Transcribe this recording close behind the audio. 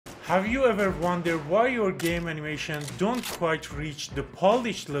Have you ever wondered why your game animation don't quite reach the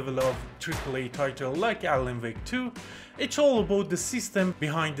polished level of AAA title like Alan Wake 2? It's all about the system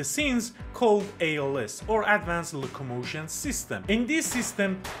behind the scenes called ALS or Advanced Locomotion System. In this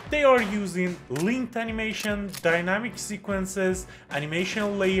system, they are using linked animation, dynamic sequences,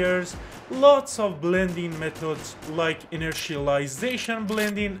 animation layers, lots of blending methods like inertialization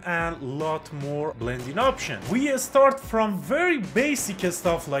blending and lot more blending options. We start from very basic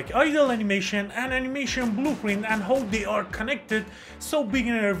stuff like idle animation and animation blueprint and how they are connected so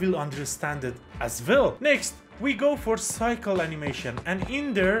beginner will understand it as well. Next, we go for cycle animation, and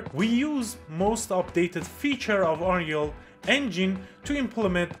in there we use most updated feature of Unreal Engine to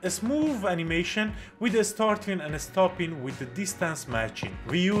implement a smooth animation with a starting and stopping with the distance matching.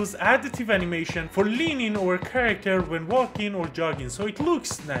 We use additive animation for leaning over character when walking or jogging so it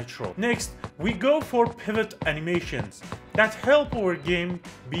looks natural. Next, we go for pivot animations that help our game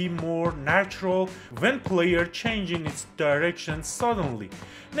be more natural when player changing its direction suddenly.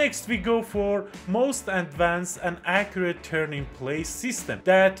 Next, we go for most advanced and accurate turning place system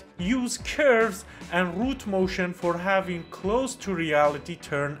that use curves and root motion for having close to reality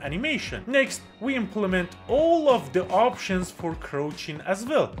turn animation. Next, we implement all of the options for crouching as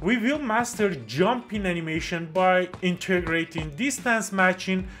well. We will master jumping animation by integrating distance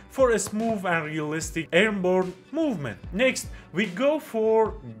matching for a smooth and realistic airborne movement. Next, we go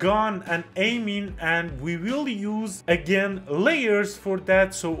for gun and aiming, and we will use again layers for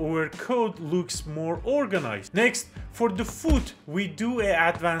that so our code looks more organized. Next, for the foot, we do a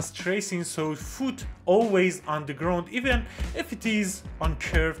advanced tracing so foot always on the ground even if it is on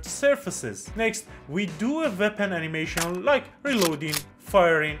curved surfaces. Next, we do a weapon animation like reloading,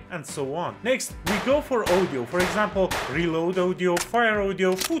 firing, and so on. Next, we go for audio, for example reload audio, fire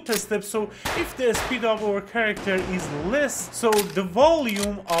audio, footsteps, so if the speed of our character is less, so the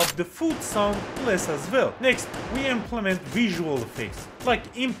volume of the foot sound less as well. Next, we implement visual effects like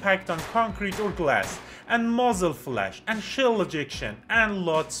impact on concrete or glass, and muzzle flash and shell ejection, and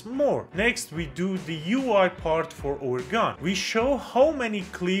lots more. Next, we do the UI part for our gun. We show how many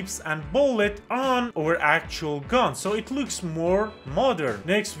clips and bullets on our actual gun so it looks more modern.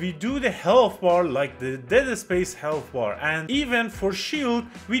 Next, we do the health bar like the Dead Space health bar, and even for shield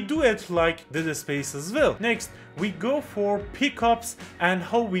we do it like Dead Space as well. Next, we go for pickups and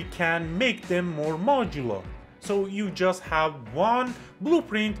how we can make them more modular. So you just have one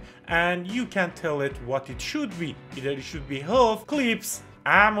blueprint and you can tell it what it should be. Either it should be health, clips,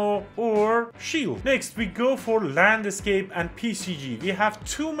 ammo, or shield. Next, we go for landscape and PCG. We have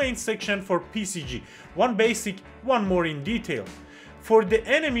two main sections for PCG, one basic, one more in detail. For the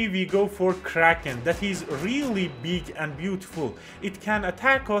enemy, we go for Kraken, that is really big and beautiful. It can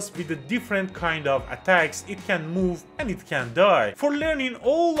attack us with a different kind of attacks, it can move and it can die. For learning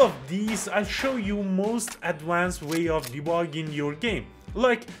all of these, I'll show you most advanced way of debugging your game,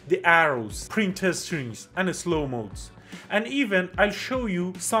 like the arrows, printer strings, and slow modes. And even I'll show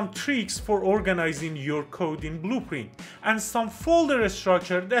you some tricks for organizing your code in Blueprint and some folder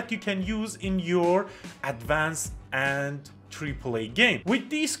structure that you can use in your advanced and AAA game. With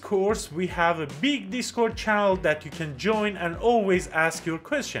this course, we have a big Discord channel that you can join and always ask your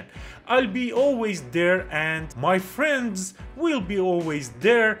question. I'll be always there, and my friends will be always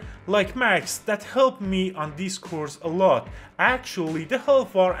there, like Max that helped me on this course a lot. Actually, the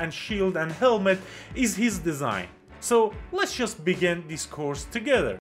health bar and shield and helmet is his design. So let's just begin this course together.